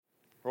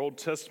Our Old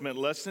Testament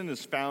lesson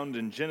is found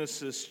in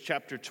Genesis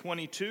chapter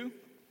 22.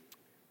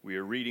 We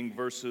are reading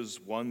verses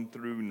 1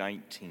 through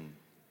 19.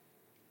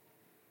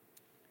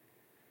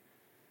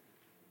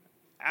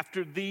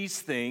 After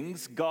these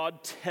things,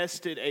 God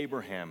tested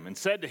Abraham and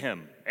said to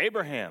him,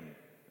 "Abraham."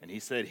 And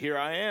he said, "Here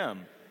I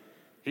am."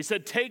 He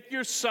said, "Take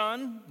your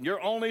son, your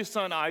only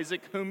son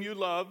Isaac, whom you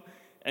love,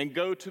 and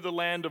go to the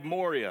land of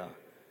Moriah,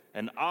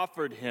 and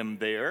offered him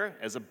there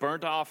as a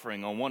burnt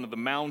offering on one of the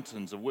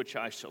mountains of which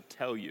I shall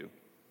tell you."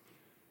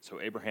 So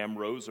Abraham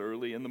rose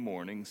early in the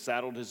morning,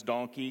 saddled his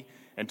donkey,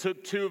 and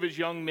took two of his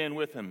young men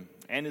with him,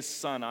 and his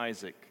son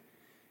Isaac.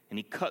 And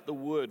he cut the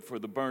wood for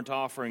the burnt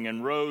offering,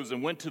 and rose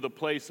and went to the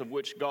place of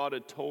which God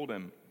had told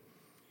him.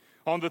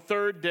 On the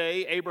third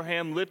day,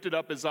 Abraham lifted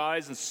up his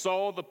eyes and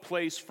saw the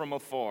place from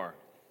afar.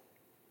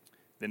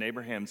 Then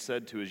Abraham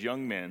said to his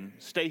young men,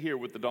 "Stay here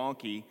with the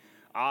donkey.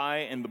 I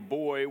and the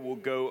boy will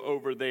go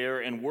over there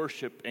and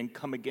worship and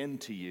come again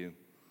to you."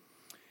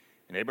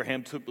 And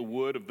Abraham took the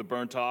wood of the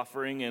burnt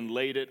offering and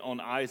laid it on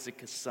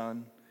Isaac his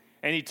son.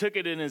 And he took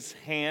it in his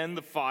hand,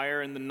 the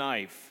fire and the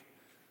knife.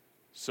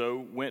 So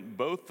went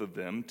both of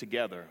them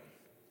together.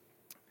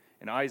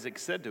 And Isaac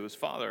said to his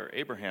father,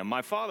 "Abraham,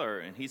 my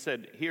father." And he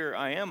said, "Here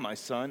I am, my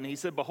son." And he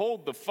said,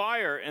 "Behold, the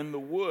fire and the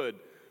wood,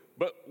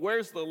 but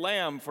where's the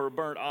lamb for a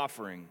burnt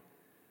offering?"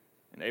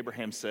 And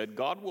Abraham said,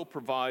 "God will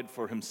provide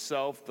for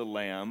himself the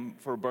lamb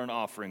for a burnt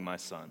offering, my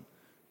son."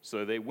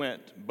 So they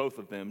went, both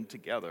of them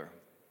together.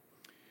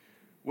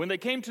 When they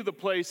came to the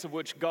place of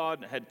which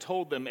God had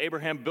told them,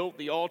 Abraham built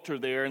the altar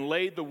there and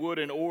laid the wood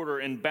in order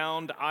and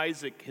bound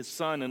Isaac his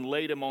son and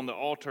laid him on the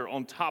altar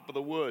on top of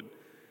the wood.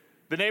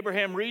 Then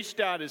Abraham reached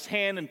out his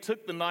hand and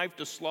took the knife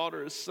to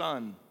slaughter his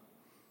son.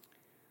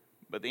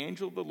 But the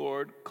angel of the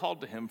Lord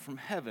called to him from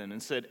heaven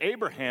and said,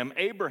 "Abraham,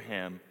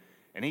 Abraham."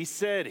 And he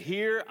said,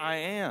 "Here I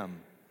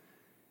am."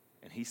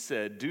 And he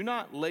said, "Do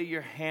not lay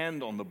your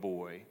hand on the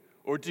boy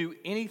or do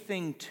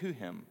anything to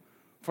him.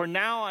 For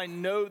now I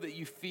know that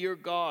you fear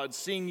God,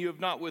 seeing you have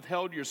not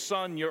withheld your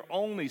son, your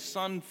only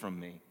son, from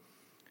me."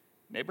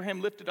 And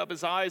Abraham lifted up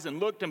his eyes and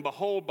looked, and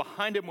behold,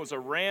 behind him was a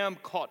ram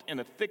caught in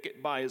a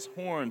thicket by his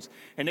horns.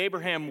 And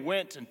Abraham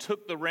went and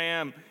took the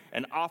ram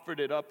and offered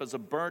it up as a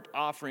burnt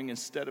offering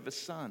instead of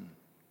his son.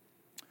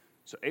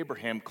 So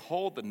Abraham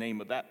called the name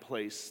of that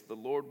place, "The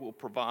Lord will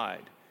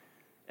provide."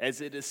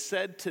 As it is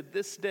said to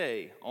this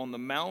day, "On the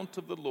mount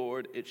of the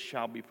Lord it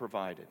shall be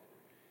provided."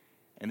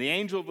 And the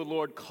angel of the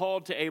Lord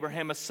called to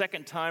Abraham a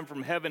second time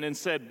from heaven and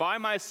said, "By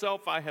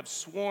myself I have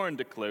sworn,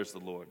 declares the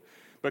Lord,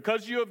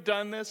 because you have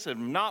done this and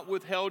have not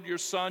withheld your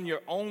son,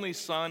 your only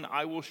son,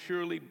 I will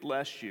surely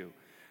bless you,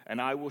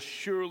 and I will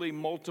surely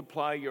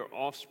multiply your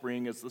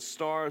offspring as the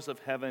stars of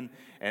heaven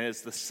and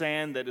as the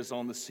sand that is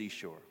on the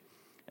seashore.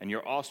 And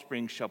your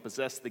offspring shall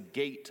possess the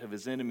gate of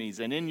his enemies,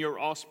 and in your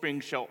offspring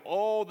shall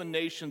all the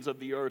nations of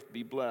the earth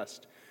be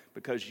blessed,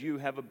 because you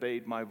have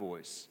obeyed my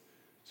voice."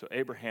 So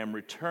Abraham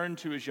returned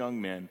to his young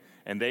men,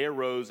 and they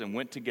arose and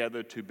went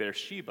together to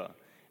Beersheba,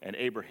 and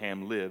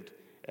Abraham lived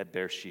at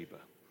Beersheba.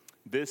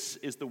 This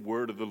is the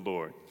word of the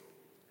Lord.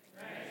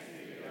 Thanks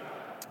be to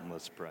God. And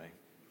let's pray.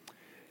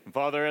 And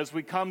Father, as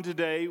we come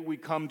today, we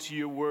come to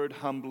your word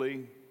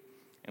humbly,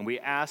 and we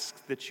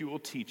ask that you will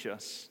teach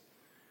us.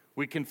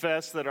 We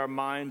confess that our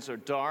minds are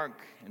dark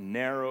and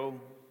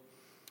narrow,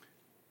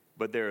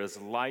 but there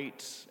is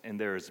light and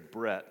there is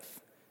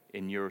breadth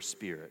in your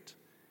spirit.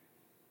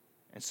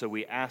 And so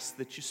we ask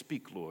that you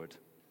speak, Lord,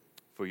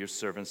 for your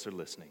servants are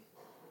listening.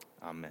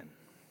 Amen.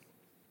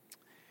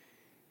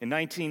 In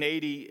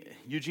 1980,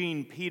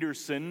 Eugene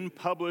Peterson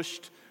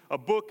published a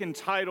book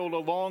entitled "A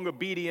Long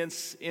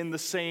Obedience in the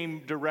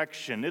Same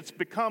Direction." It's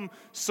become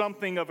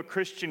something of a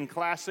Christian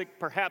classic.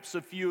 Perhaps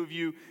a few of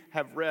you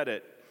have read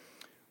it.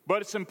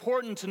 But it's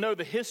important to know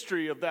the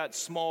history of that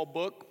small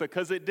book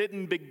because it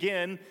didn't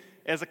begin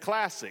as a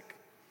classic.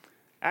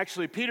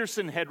 Actually,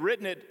 Peterson had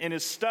written it in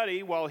his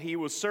study while he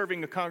was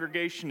serving a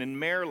congregation in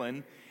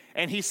Maryland,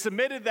 and he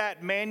submitted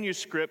that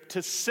manuscript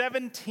to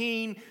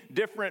 17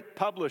 different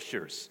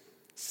publishers.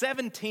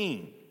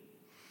 17.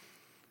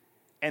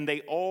 And they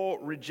all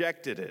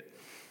rejected it.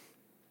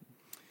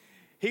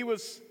 He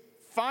was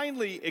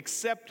finally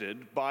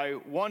accepted by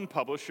one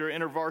publisher,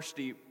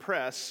 InterVarsity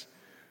Press,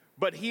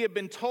 but he had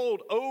been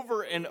told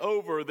over and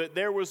over that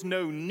there was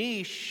no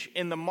niche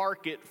in the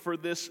market for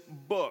this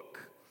book,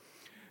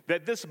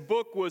 that this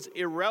book was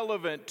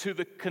irrelevant to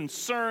the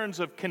concerns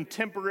of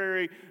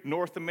contemporary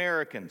North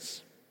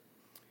Americans.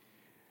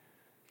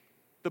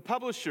 The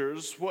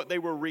publishers, what they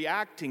were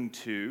reacting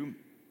to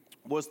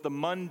was the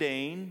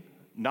mundane,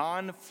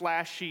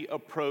 non-flashy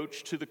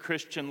approach to the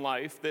Christian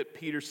life that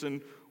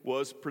Peterson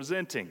was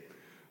presenting.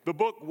 The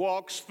book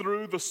walks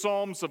through the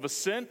Psalms of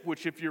Ascent,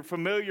 which, if you're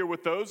familiar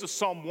with those, is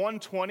Psalm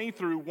 120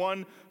 through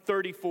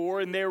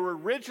 134, and they were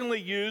originally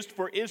used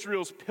for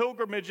Israel's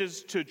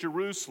pilgrimages to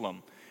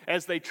Jerusalem.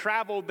 As they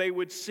traveled, they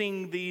would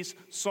sing these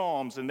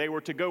psalms, and they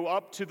were to go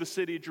up to the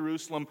city of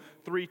Jerusalem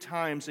 3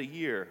 times a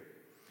year.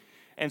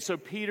 And so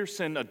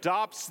Peterson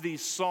adopts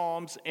these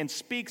psalms and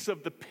speaks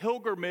of the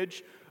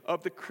pilgrimage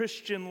of the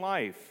Christian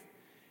life.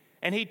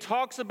 And he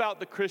talks about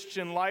the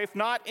Christian life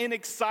not in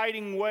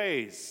exciting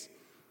ways,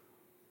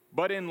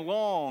 but in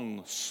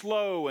long,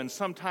 slow, and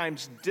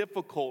sometimes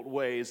difficult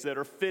ways that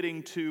are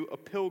fitting to a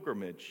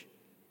pilgrimage.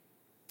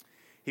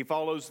 He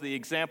follows the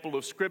example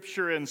of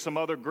Scripture and some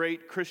other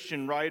great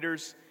Christian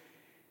writers,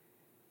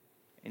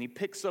 and he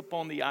picks up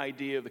on the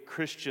idea of the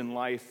Christian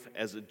life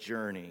as a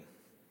journey.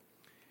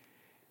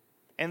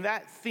 And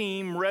that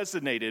theme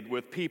resonated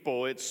with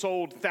people. It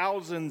sold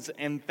thousands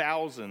and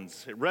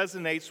thousands. It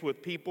resonates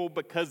with people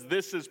because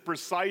this is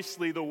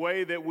precisely the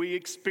way that we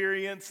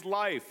experience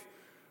life.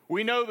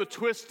 We know the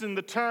twists and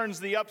the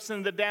turns, the ups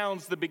and the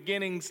downs, the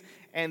beginnings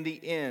and the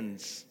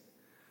ends.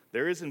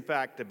 There is, in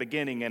fact, a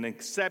beginning, an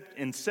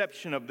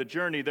inception of the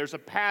journey. There's a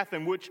path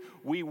in which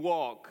we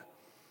walk.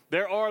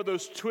 There are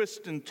those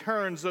twists and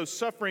turns, those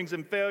sufferings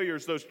and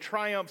failures, those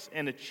triumphs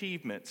and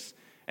achievements.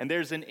 And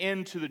there's an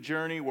end to the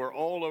journey where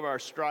all of our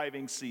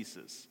striving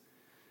ceases.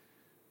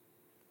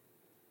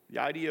 The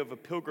idea of a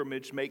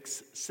pilgrimage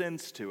makes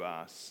sense to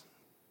us.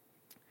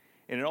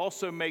 And it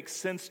also makes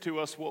sense to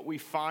us what we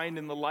find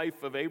in the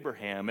life of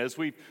Abraham. As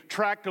we've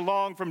tracked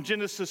along from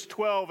Genesis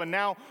 12 and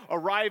now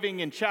arriving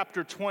in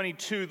chapter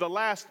 22, the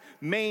last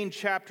main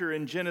chapter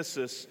in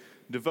Genesis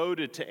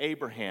devoted to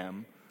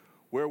Abraham,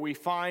 where we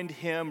find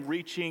him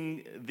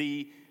reaching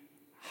the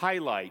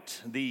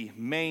highlight, the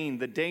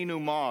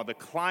denouement, the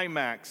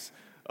climax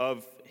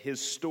of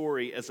his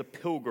story as a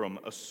pilgrim,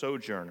 a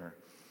sojourner.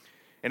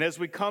 And as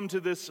we come to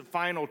this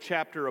final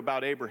chapter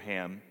about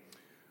Abraham,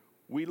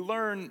 we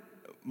learn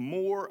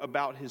more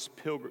about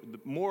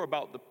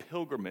the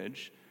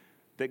pilgrimage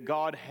that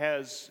God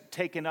has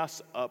taken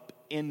us up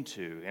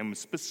into. And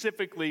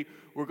specifically,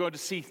 we're going to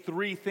see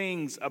three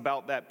things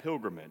about that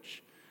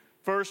pilgrimage.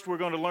 First, we're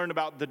going to learn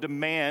about the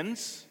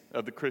demands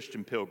of the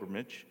Christian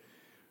pilgrimage.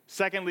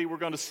 Secondly, we're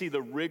going to see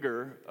the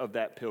rigor of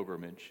that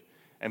pilgrimage.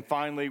 And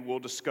finally, we'll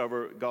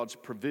discover God's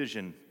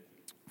provision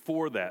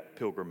for that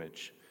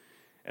pilgrimage.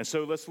 And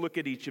so let's look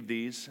at each of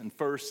these. And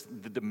first,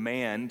 the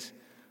demand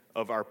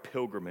of our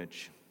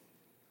pilgrimage.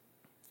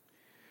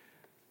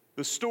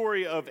 The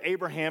story of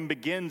Abraham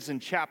begins in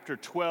chapter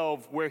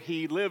 12, where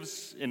he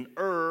lives in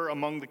Ur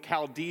among the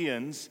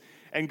Chaldeans.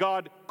 And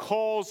God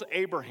calls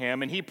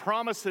Abraham, and he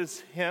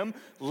promises him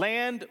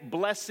land,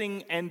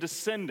 blessing, and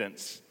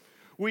descendants.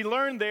 We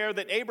learn there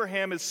that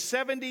Abraham is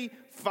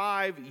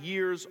 75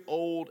 years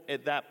old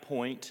at that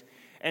point,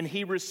 and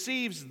he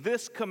receives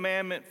this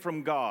commandment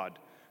from God,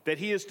 that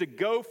he is to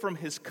go from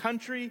his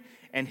country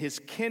and his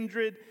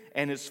kindred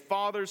and his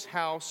father's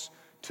house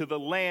to the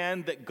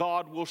land that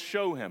God will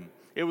show him.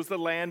 It was the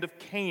land of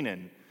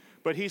Canaan,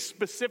 but he's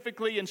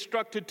specifically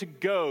instructed to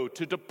go,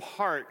 to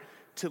depart,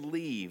 to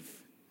leave.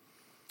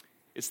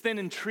 It's then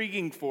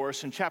intriguing for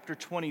us in chapter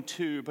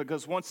 22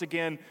 because once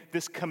again,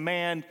 this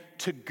command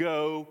to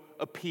go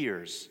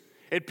appears.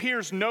 It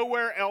appears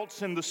nowhere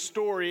else in the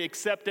story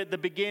except at the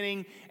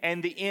beginning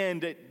and the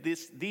end.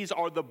 These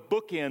are the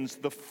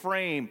bookends, the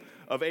frame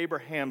of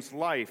Abraham's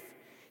life.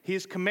 He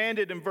is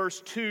commanded in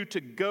verse 2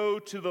 to go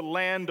to the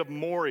land of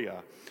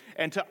Moriah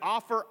and to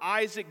offer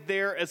Isaac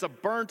there as a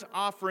burnt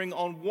offering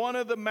on one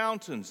of the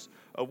mountains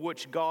of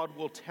which God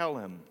will tell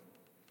him.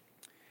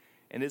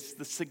 And it's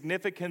the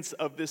significance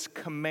of this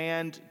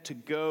command to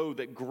go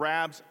that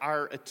grabs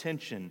our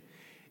attention.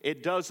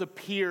 It does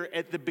appear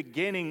at the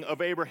beginning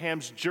of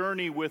Abraham's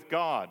journey with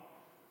God,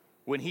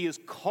 when he is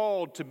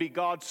called to be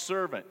God's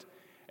servant.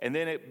 And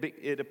then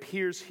it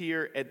appears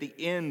here at the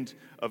end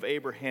of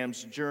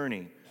Abraham's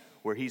journey,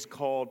 where he's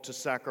called to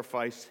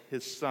sacrifice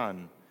his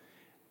son.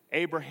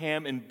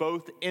 Abraham, in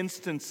both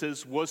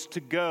instances, was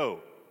to go.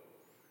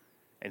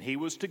 And he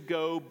was to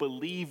go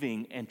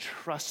believing and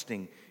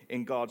trusting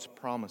in God's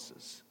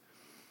promises.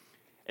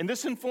 And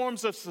this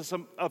informs us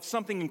of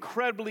something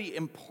incredibly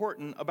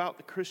important about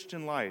the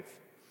Christian life.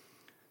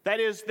 That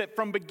is that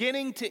from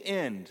beginning to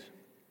end,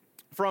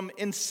 from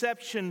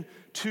inception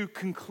to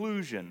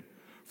conclusion,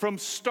 from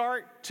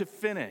start to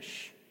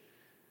finish,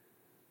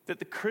 that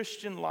the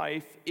Christian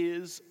life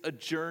is a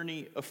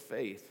journey of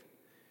faith.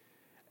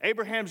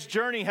 Abraham's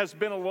journey has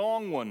been a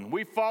long one.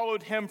 We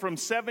followed him from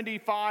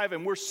 75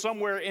 and we're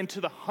somewhere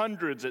into the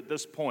hundreds at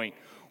this point.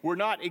 We're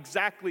not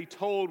exactly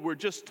told, we're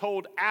just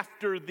told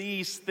after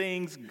these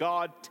things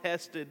God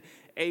tested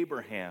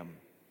Abraham.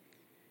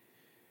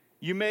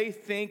 You may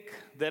think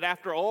that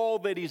after all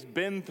that he's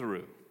been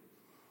through,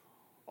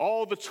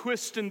 all the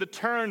twists and the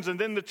turns and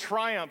then the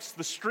triumphs,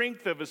 the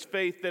strength of his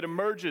faith that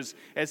emerges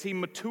as he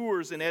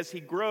matures and as he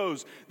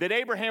grows, that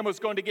Abraham was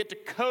going to get to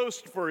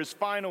coast for his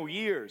final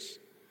years.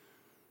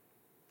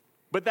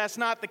 But that's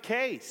not the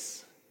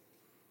case.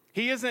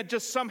 He isn't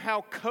just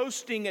somehow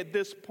coasting at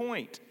this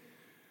point.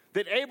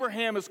 That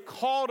Abraham is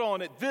called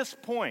on at this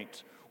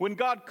point, when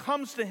God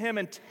comes to him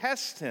and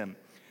tests him,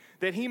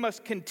 that he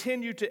must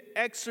continue to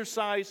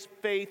exercise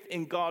faith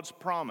in God's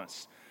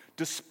promise,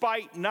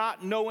 despite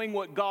not knowing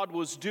what God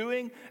was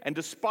doing and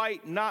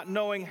despite not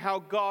knowing how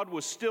God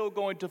was still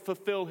going to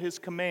fulfill his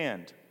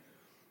command.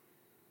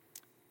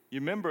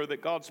 You remember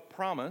that God's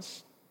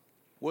promise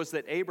was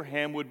that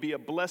Abraham would be a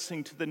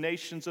blessing to the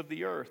nations of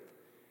the earth.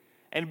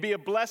 and be a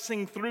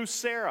blessing through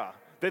Sarah,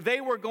 that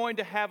they were going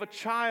to have a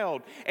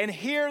child. And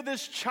here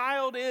this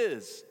child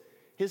is.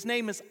 His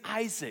name is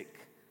Isaac.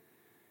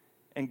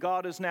 And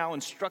God is now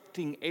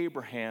instructing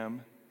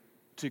Abraham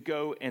to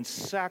go and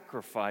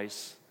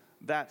sacrifice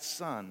that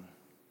son.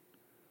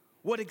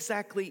 What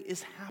exactly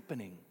is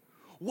happening?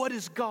 What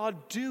is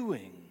God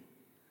doing?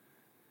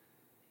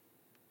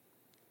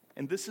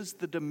 And this is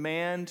the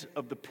demand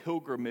of the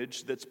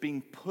pilgrimage that's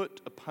being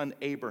put upon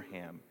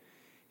Abraham.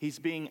 He's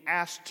being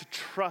asked to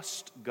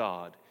trust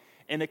God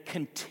in a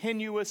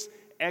continuous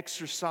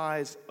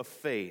exercise of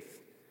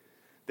faith,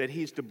 that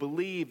he's to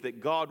believe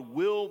that God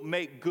will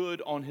make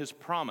good on his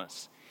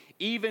promise,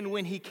 even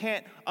when he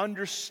can't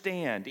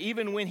understand,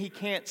 even when he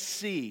can't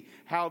see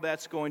how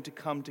that's going to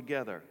come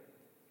together.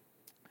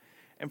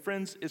 And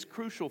friends, it's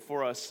crucial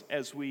for us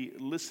as we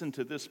listen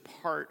to this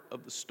part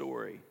of the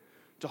story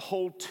to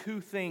hold two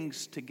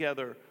things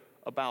together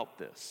about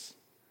this.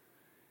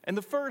 And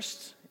the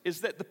first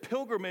is that the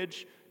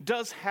pilgrimage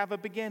does have a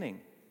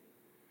beginning.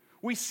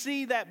 We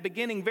see that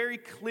beginning very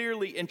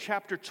clearly in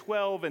chapter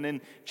 12 and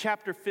in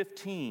chapter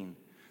 15,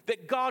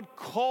 that God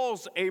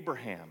calls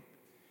Abraham.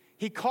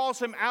 He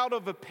calls him out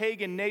of a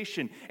pagan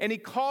nation, and he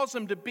calls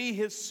him to be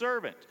his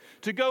servant,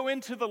 to go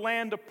into the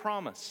land of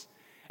promise.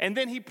 And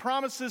then he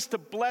promises to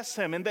bless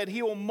him and that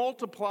he will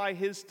multiply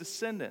his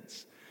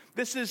descendants.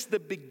 This is the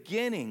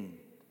beginning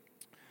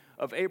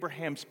of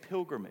Abraham's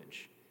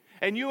pilgrimage.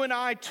 And you and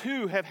I,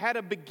 too, have had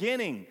a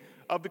beginning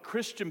of the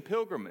Christian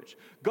pilgrimage.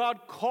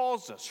 God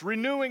calls us,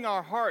 renewing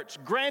our hearts,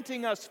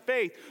 granting us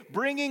faith,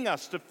 bringing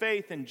us to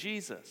faith in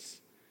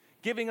Jesus,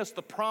 giving us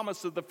the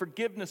promise of the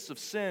forgiveness of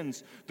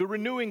sins, the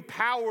renewing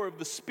power of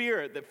the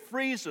Spirit that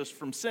frees us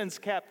from sin's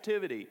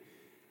captivity,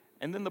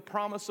 and then the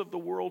promise of the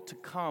world to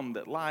come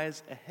that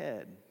lies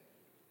ahead.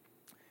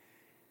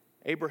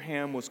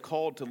 Abraham was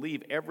called to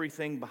leave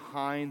everything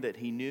behind that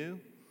he knew.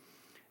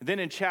 Then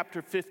in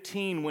chapter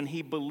 15, when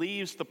he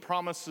believes the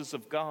promises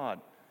of God,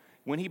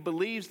 when he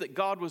believes that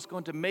God was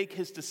going to make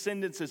his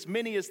descendants as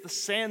many as the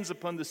sands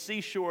upon the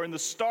seashore and the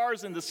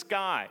stars in the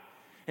sky,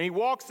 and he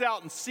walks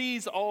out and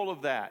sees all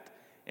of that,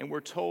 and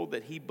we're told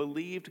that he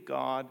believed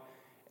God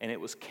and it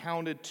was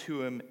counted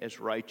to him as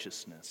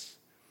righteousness.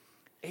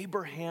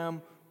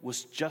 Abraham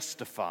was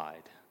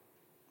justified.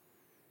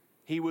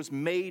 He was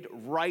made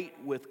right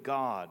with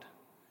God,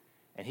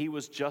 and he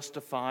was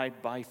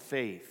justified by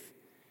faith.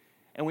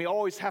 And we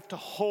always have to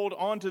hold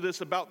on to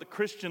this about the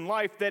Christian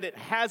life, that it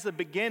has a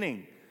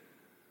beginning,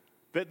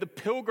 that the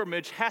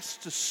pilgrimage has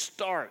to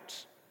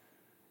start.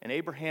 And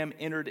Abraham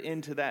entered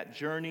into that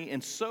journey,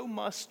 and so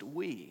must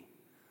we,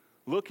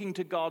 looking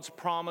to God's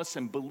promise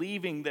and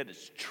believing that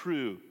it's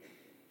true.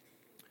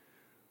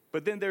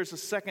 But then there's a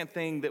second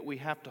thing that we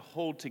have to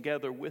hold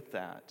together with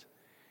that,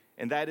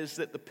 and that is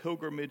that the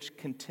pilgrimage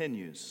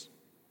continues.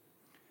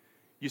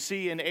 You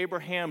see, in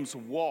Abraham's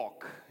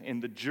walk, in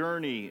the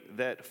journey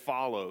that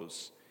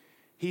follows,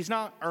 he's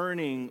not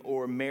earning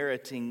or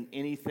meriting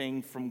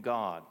anything from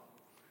God.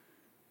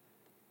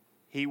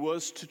 He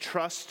was to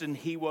trust and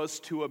he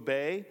was to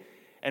obey,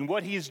 and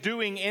what he's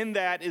doing in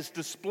that is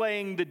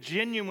displaying the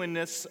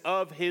genuineness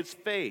of his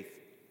faith.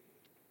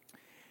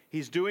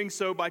 He's doing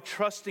so by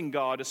trusting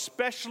God,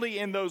 especially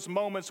in those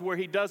moments where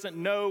he doesn't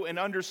know and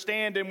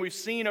understand, and we've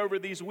seen over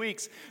these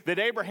weeks that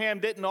Abraham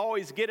didn't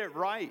always get it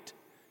right.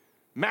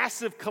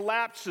 Massive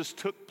collapses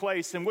took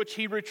place in which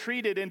he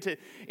retreated into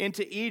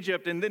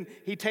Egypt, and then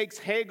he takes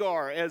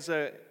Hagar as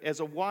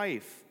a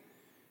wife.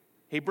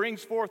 He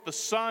brings forth the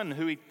son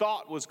who he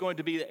thought was going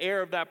to be the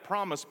heir of that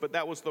promise, but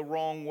that was the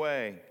wrong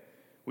way.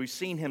 We've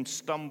seen him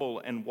stumble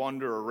and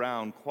wander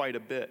around quite a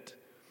bit.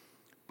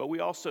 But we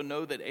also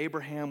know that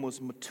Abraham was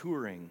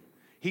maturing.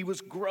 He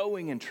was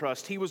growing in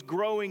trust. He was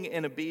growing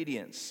in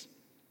obedience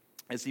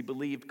as he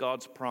believed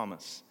God's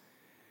promise.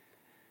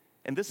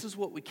 And this is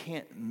what we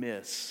can't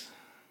miss,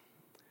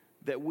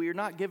 that we're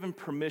not given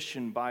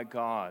permission by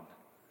God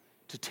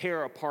to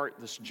tear apart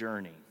this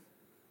journey.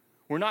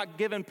 We're not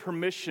given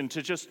permission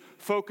to just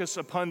focus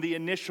upon the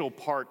initial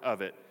part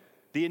of it,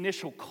 the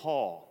initial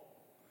call.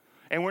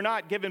 And we're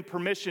not given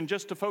permission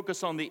just to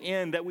focus on the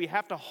end, that we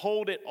have to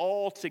hold it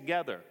all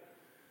together.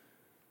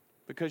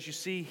 Because you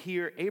see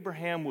here,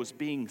 Abraham was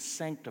being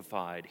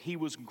sanctified. He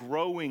was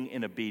growing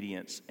in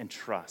obedience and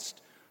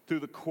trust through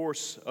the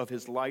course of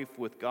his life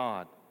with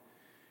God.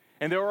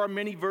 And there are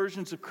many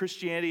versions of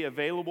Christianity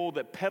available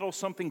that peddle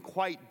something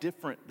quite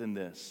different than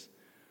this.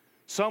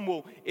 Some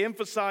will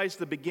emphasize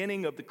the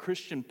beginning of the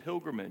Christian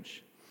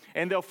pilgrimage,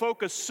 and they'll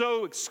focus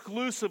so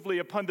exclusively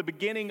upon the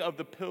beginning of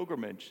the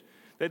pilgrimage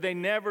that they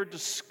never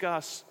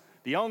discuss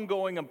the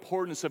ongoing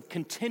importance of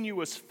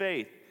continuous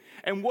faith.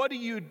 And what do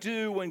you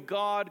do when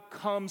God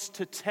comes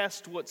to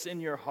test what's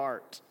in your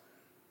heart?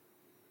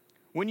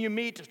 When you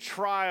meet a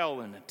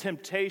trial and a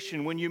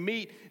temptation, when you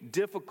meet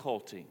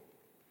difficulty.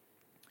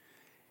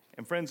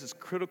 And friends, it's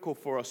critical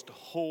for us to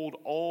hold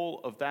all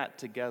of that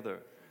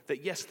together.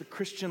 That yes, the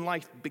Christian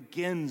life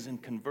begins in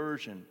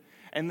conversion,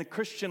 and the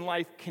Christian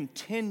life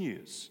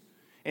continues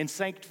in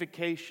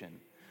sanctification.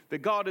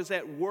 That God is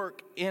at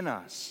work in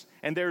us,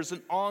 and there's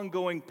an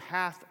ongoing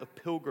path of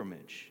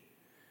pilgrimage.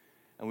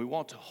 And we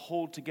want to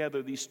hold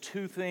together these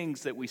two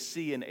things that we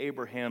see in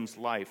Abraham's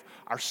life: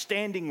 our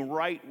standing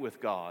right with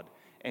God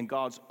and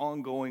God's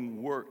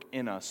ongoing work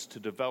in us to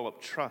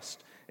develop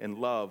trust and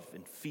love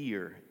and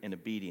fear and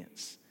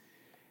obedience.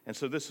 And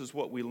so this is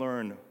what we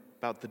learn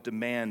about the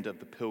demand of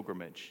the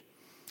pilgrimage.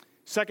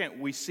 Second,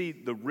 we see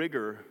the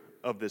rigor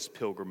of this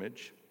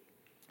pilgrimage.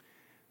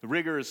 The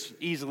rigor is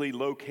easily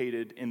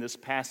located in this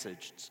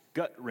passage. It's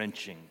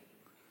gut-wrenching.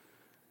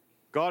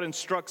 God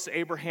instructs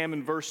Abraham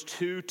in verse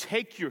 2,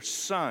 "Take your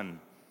son,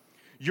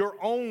 your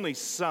only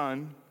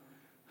son,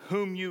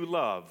 whom you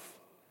love."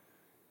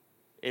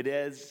 It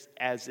is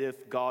as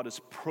if God is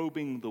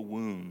probing the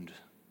wound.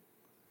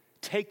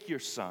 Take your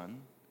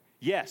son,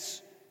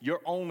 yes,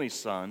 your only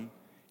son,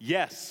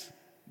 yes,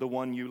 the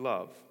one you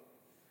love,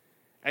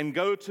 and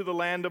go to the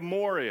land of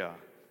Moriah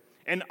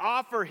and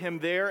offer him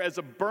there as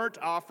a burnt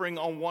offering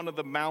on one of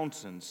the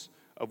mountains,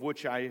 of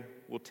which I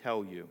will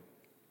tell you.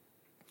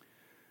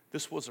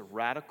 This was a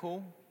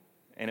radical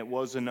and it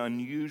was an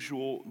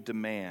unusual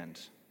demand.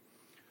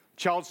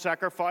 Child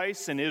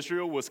sacrifice in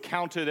Israel was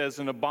counted as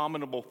an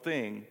abominable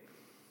thing,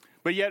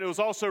 but yet it was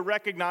also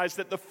recognized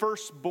that the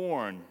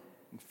firstborn,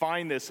 you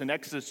find this in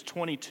Exodus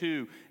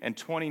 22 and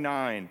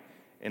 29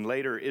 in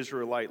later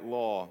Israelite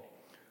law,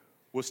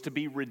 was to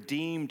be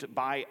redeemed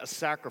by a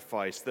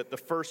sacrifice, that the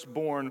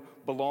firstborn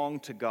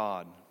belonged to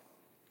God.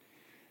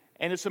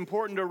 And it's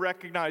important to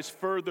recognize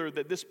further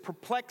that this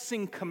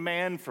perplexing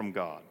command from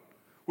God,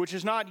 which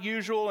is not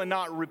usual and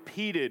not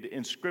repeated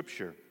in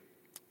Scripture,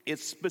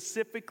 is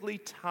specifically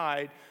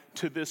tied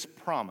to this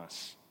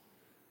promise.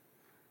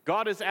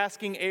 God is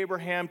asking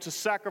Abraham to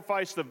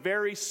sacrifice the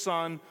very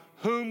son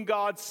whom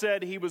God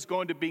said he was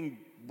going to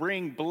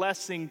bring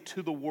blessing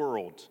to the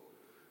world.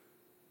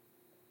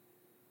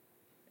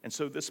 And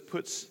so this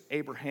puts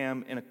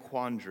Abraham in a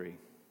quandary.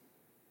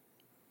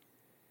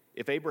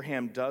 If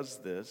Abraham does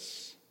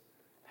this,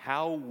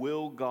 how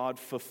will God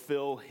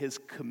fulfill his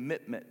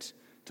commitment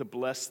to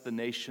bless the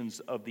nations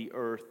of the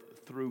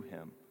earth through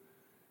him?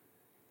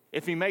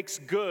 If he makes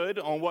good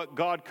on what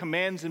God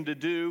commands him to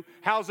do,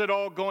 how's it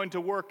all going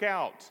to work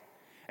out?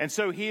 And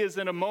so he is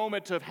in a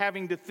moment of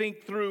having to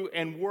think through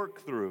and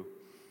work through.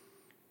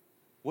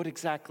 What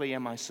exactly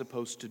am I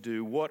supposed to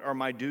do? What are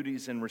my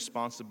duties and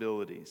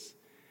responsibilities?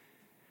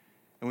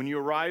 And when you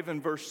arrive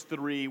in verse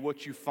 3,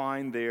 what you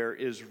find there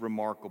is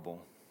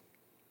remarkable.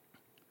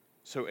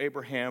 So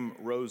Abraham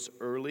rose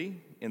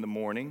early in the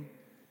morning.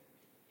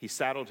 He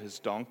saddled his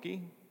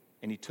donkey,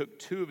 and he took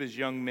 2 of his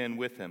young men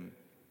with him,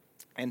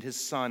 and his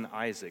son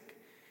Isaac.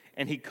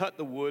 And he cut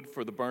the wood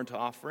for the burnt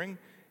offering,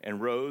 and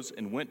rose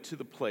and went to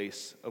the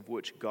place of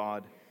which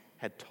God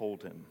had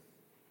told him.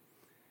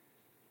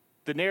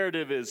 The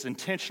narrative is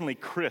intentionally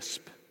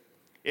crisp.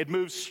 It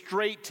moves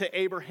straight to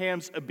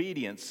Abraham's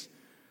obedience,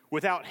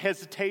 without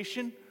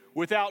hesitation,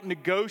 without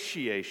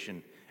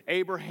negotiation.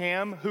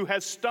 Abraham, who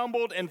has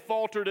stumbled and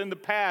faltered in the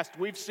past,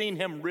 we've seen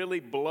him really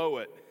blow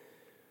it.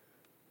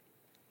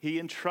 He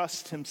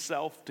entrusts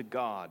himself to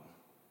God.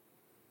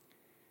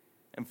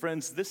 And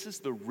friends, this is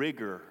the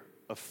rigor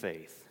of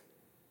faith.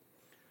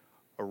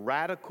 A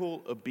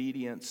radical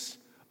obedience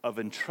of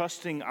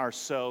entrusting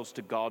ourselves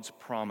to God's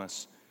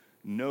promise,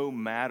 no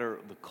matter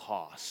the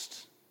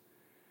cost.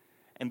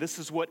 And this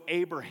is what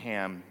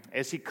Abraham,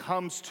 as he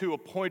comes to a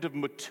point of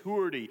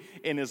maturity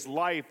in his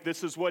life,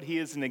 this is what he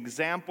is an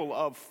example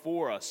of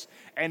for us.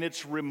 And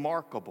it's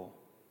remarkable.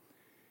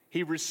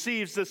 He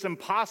receives this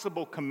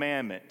impossible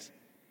commandment,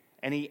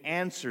 and he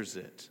answers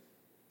it,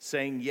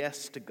 saying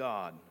yes to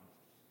God.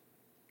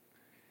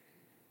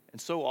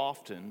 And so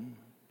often,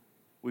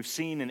 we've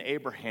seen in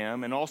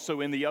Abraham and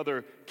also in the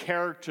other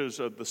characters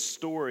of the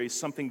story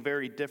something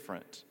very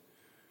different.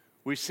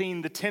 We've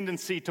seen the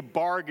tendency to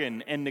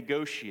bargain and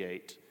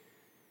negotiate.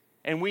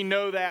 And we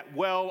know that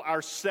well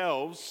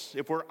ourselves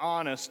if we're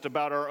honest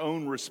about our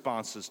own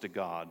responses to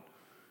God.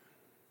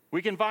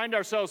 We can find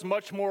ourselves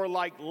much more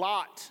like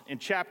Lot in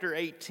chapter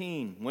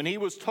 18. When he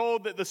was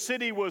told that the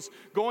city was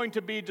going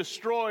to be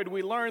destroyed,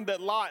 we learned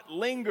that Lot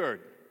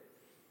lingered.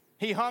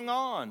 He hung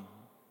on.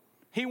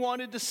 He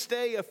wanted to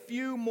stay a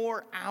few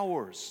more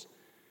hours.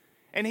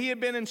 And he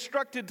had been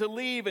instructed to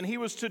leave, and he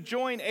was to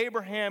join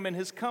Abraham and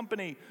his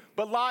company.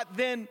 But Lot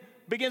then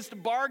begins to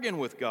bargain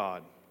with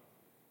God.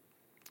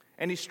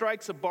 And he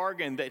strikes a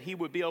bargain that he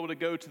would be able to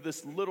go to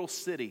this little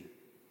city.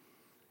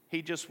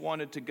 He just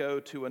wanted to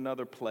go to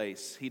another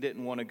place. He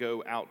didn't want to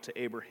go out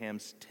to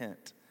Abraham's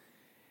tent.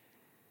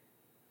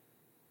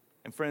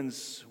 And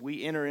friends,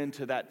 we enter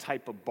into that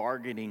type of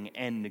bargaining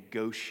and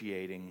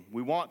negotiating.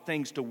 We want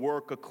things to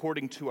work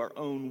according to our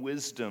own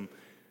wisdom.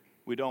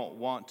 We don't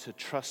want to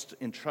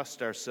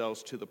entrust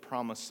ourselves to the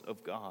promise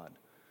of God.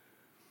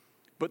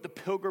 But the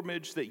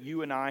pilgrimage that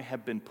you and I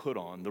have been put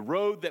on, the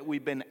road that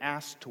we've been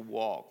asked to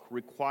walk,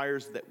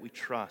 requires that we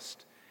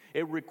trust.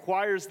 It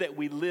requires that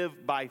we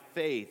live by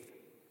faith,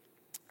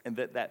 and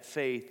that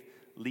faith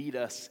lead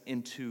us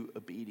into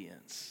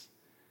obedience.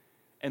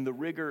 And the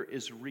rigor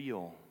is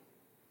real.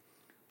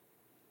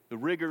 The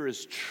rigor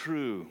is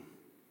true.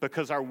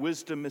 because our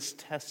wisdom is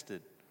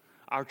tested.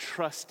 Our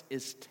trust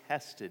is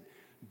tested.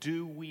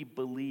 Do we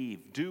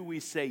believe? Do we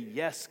say,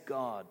 yes,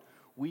 God,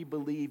 we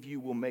believe you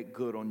will make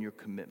good on your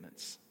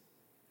commitments?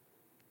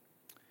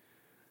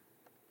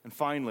 And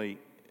finally,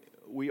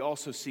 we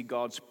also see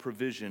God's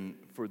provision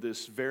for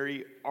this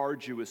very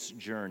arduous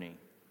journey.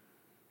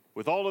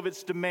 With all of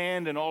its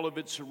demand and all of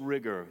its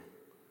rigor,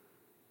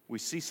 we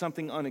see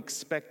something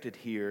unexpected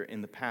here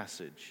in the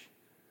passage.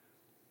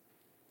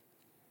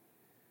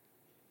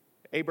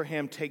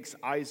 Abraham takes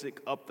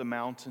Isaac up the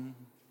mountain.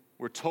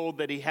 We're told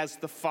that he has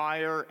the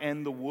fire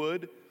and the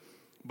wood,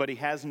 but he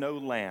has no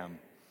lamb.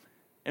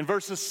 In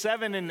verses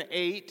 7 and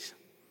 8,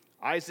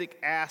 Isaac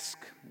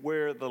asks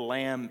where the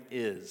lamb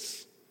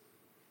is.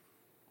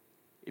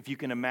 If you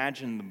can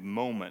imagine the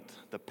moment,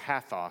 the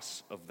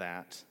pathos of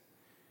that.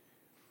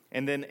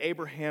 And then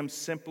Abraham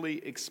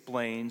simply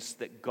explains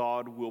that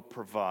God will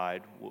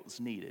provide what was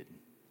needed.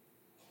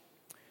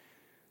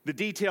 The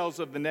details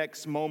of the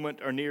next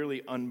moment are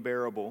nearly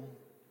unbearable.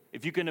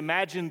 If you can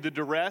imagine the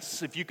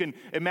duress, if you can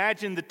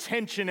imagine the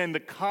tension and the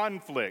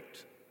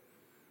conflict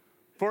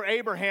for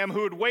Abraham,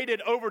 who had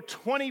waited over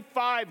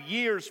 25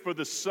 years for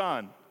the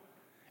son,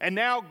 and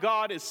now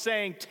God is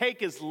saying, take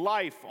his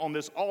life on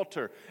this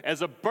altar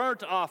as a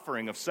burnt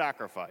offering of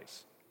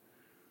sacrifice.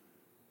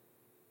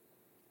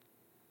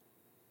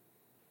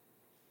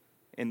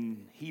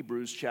 In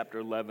Hebrews chapter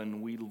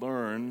 11, we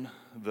learn,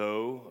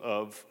 though,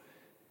 of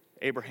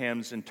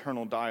Abraham's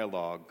internal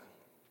dialogue.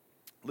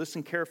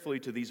 Listen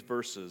carefully to these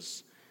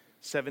verses,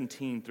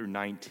 17 through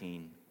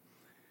 19.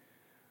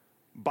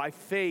 By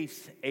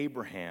faith,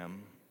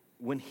 Abraham,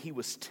 when he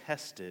was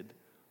tested,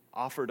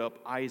 offered up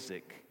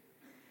Isaac.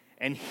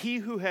 And he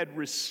who had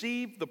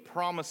received the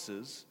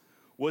promises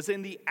was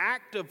in the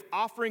act of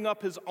offering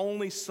up his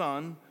only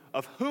son,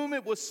 of whom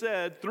it was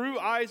said, through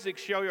Isaac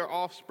shall your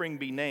offspring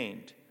be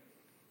named.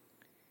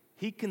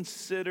 He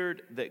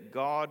considered that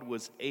God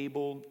was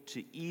able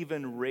to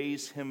even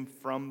raise him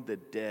from the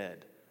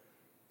dead,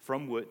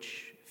 from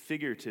which,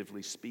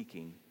 figuratively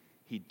speaking,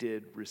 he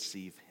did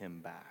receive him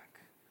back.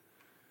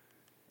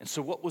 And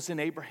so what was in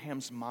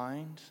Abraham's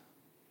mind?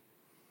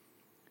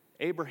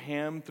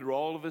 Abraham, through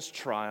all of his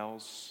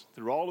trials,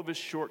 through all of his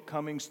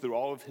shortcomings, through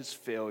all of his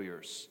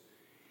failures,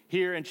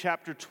 here in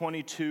chapter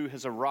 22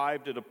 has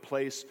arrived at a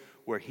place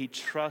where he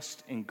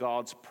trusts in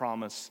God's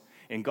promise,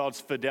 in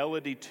God's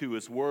fidelity to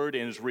his word,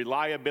 and his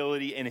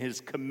reliability and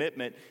his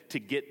commitment to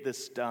get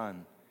this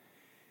done.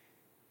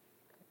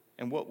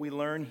 And what we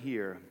learn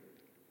here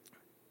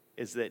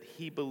is that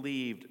he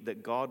believed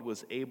that God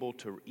was able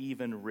to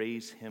even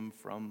raise him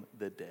from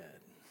the dead.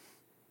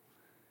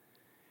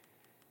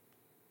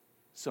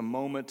 It's a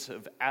moment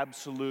of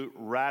absolute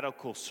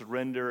radical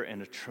surrender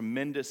and a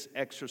tremendous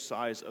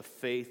exercise of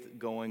faith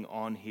going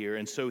on here.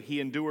 And so he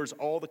endures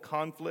all the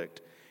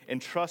conflict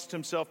and trusts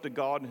himself to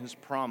God and his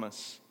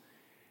promise.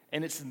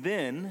 And it's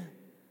then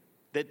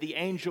that the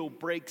angel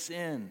breaks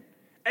in.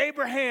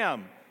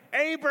 Abraham!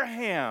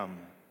 Abraham!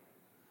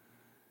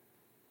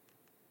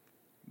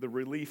 The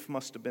relief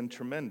must have been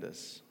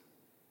tremendous.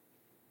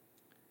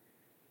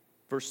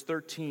 Verse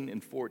 13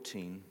 and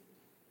 14.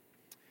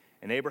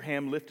 And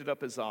Abraham lifted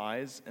up his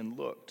eyes and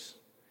looked,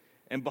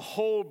 and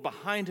behold,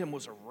 behind him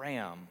was a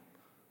ram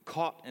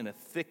caught in a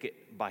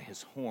thicket by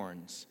his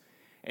horns.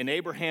 And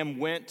Abraham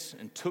went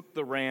and took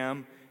the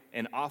ram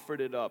and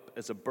offered it up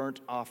as a burnt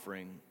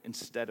offering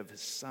instead of his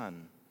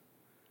son.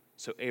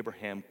 So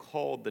Abraham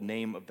called the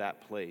name of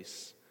that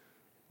place,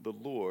 "The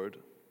Lord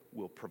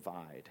will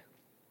provide."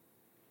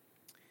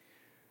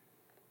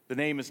 The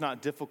name is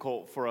not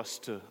difficult for us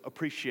to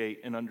appreciate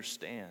and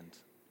understand.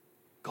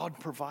 God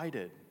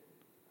provided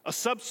a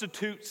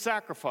substitute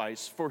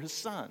sacrifice for his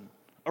son,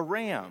 a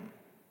ram.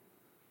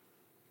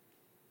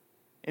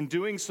 In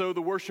doing so,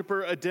 the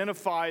worshiper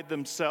identified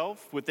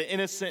themselves with the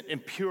innocent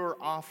and pure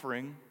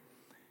offering,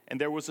 and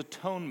there was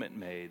atonement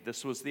made.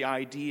 This was the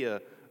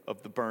idea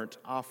of the burnt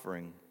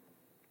offering.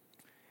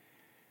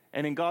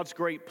 And in God's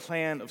great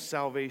plan of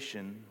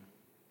salvation,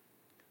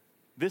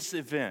 this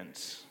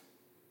event,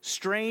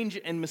 strange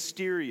and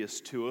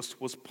mysterious to us,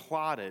 was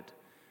plotted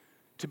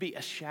to be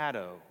a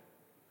shadow,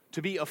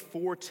 to be a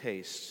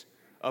foretaste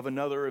of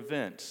another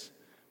event.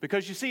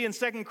 Because you see, in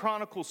 2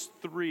 Chronicles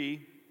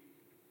 3,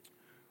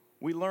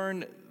 we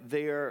learn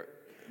there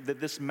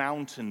that this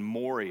mountain,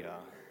 Moriah,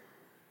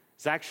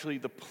 is actually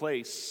the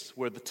place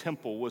where the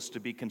temple was to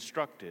be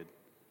constructed.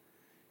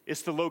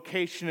 It's the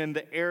location in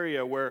the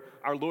area where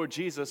our Lord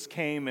Jesus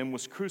came and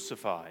was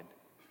crucified.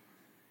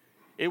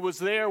 It was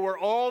there where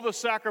all the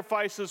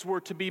sacrifices were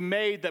to be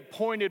made that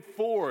pointed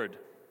forward.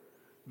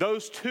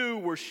 Those two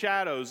were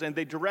shadows, and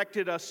they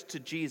directed us to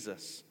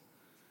Jesus.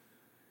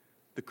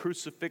 The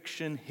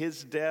crucifixion,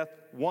 his death,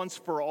 once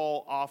for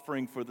all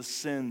offering for the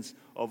sins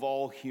of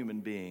all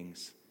human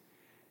beings.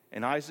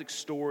 And Isaac's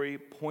story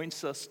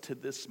points us to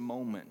this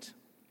moment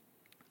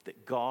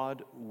that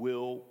God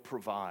will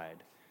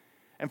provide.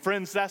 And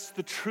friends, that's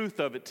the truth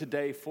of it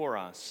today for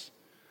us.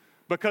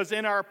 Because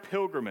in our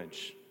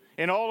pilgrimage,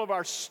 in all of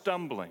our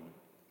stumbling,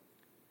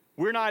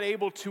 we're not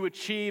able to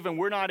achieve, and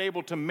we're not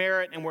able to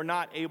merit, and we're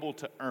not able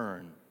to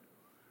earn.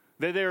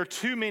 That there are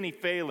too many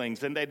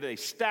failings, and they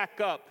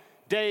stack up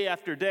day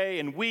after day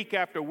and week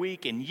after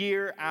week and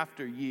year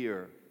after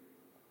year.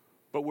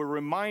 But we're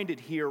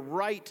reminded here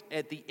right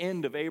at the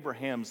end of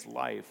Abraham's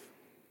life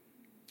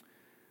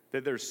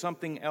that there's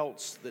something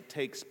else that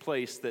takes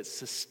place that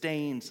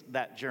sustains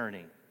that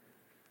journey.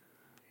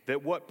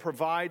 That what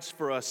provides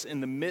for us in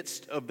the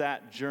midst of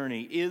that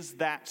journey is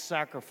that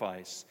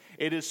sacrifice.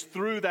 It is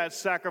through that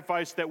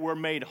sacrifice that we're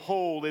made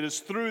whole. It is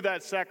through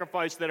that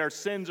sacrifice that our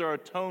sins are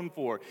atoned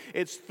for.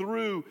 It's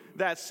through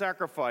that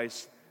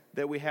sacrifice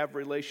that we have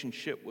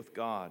relationship with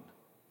God.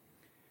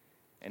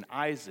 And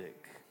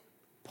Isaac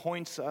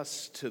points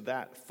us to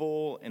that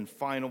full and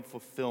final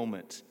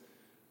fulfillment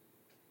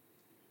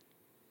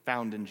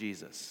found in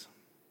Jesus.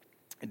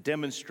 It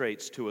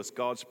demonstrates to us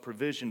God's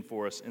provision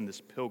for us in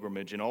this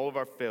pilgrimage, and all of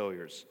our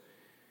failures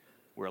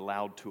we're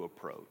allowed to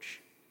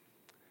approach.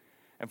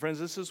 And friends,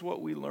 this is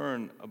what we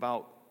learn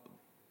about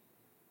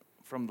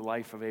from the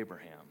life of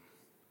Abraham.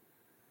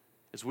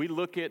 As we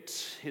look at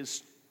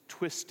his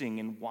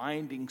twisting and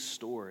winding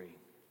story,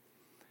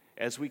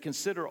 as we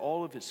consider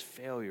all of his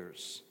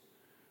failures,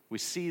 we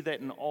see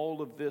that in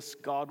all of this,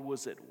 God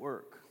was at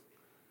work,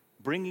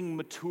 bringing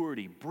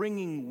maturity,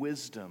 bringing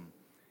wisdom.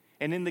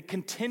 And in the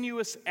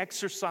continuous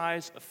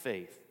exercise of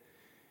faith,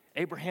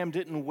 Abraham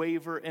didn't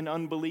waver in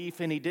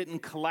unbelief, and he didn't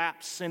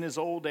collapse in his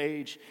old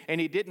age,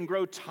 and he didn't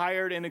grow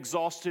tired and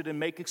exhausted and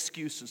make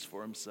excuses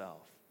for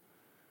himself.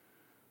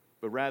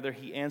 But rather,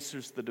 he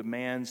answers the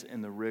demands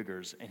and the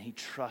rigors, and he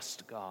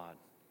trusts God.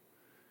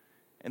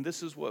 And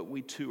this is what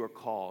we too are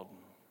called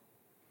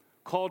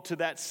to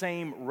that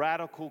same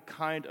radical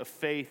kind of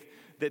faith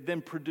that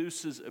then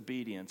produces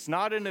obedience.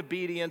 Not an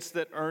obedience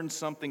that earns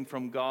something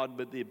from God,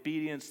 but the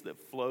obedience that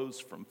flows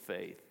from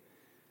faith.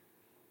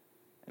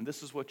 And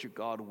this is what your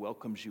God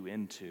welcomes you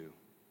into.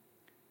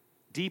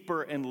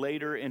 Deeper and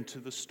later into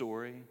the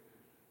story,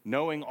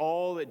 knowing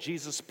all that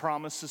Jesus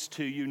promises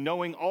to you,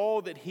 knowing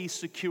all that he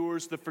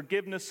secures, the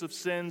forgiveness of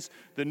sins,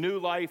 the new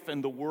life,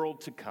 and the world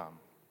to come.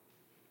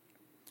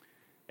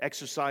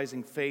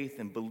 Exercising faith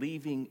and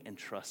believing and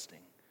trusting.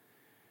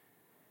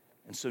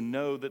 And so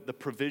know that the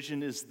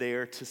provision is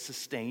there to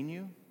sustain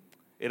you.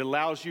 It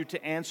allows you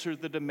to answer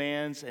the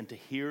demands and to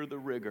hear the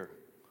rigor,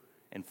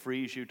 and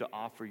frees you to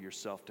offer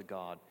yourself to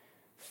God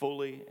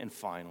fully and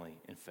finally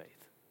in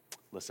faith.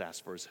 Let's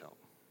ask for his help.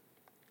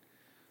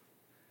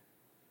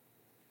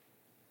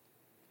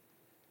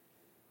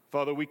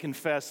 Father, we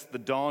confess the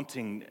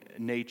daunting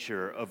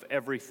nature of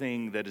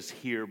everything that is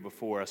here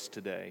before us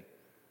today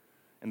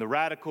and the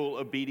radical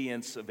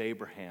obedience of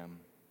Abraham.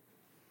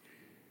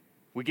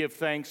 We give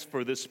thanks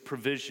for this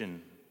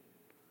provision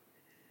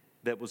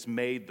that was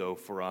made, though,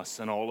 for us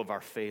and all of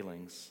our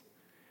failings.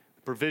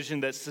 The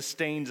provision that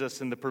sustains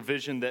us and the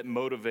provision that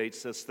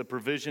motivates us, the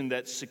provision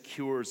that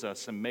secures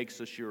us and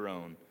makes us your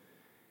own.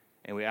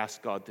 And we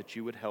ask, God, that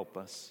you would help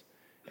us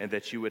and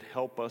that you would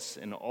help us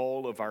in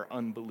all of our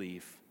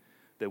unbelief,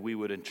 that we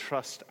would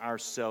entrust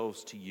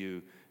ourselves to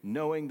you,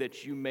 knowing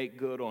that you make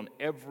good on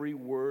every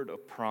word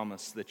of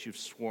promise that you've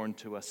sworn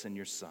to us in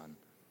your Son.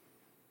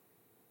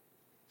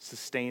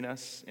 Sustain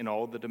us in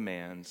all the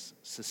demands.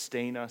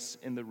 Sustain us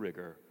in the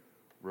rigor.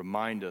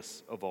 Remind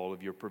us of all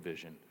of your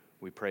provision.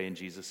 We pray in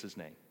Jesus'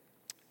 name.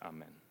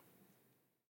 Amen.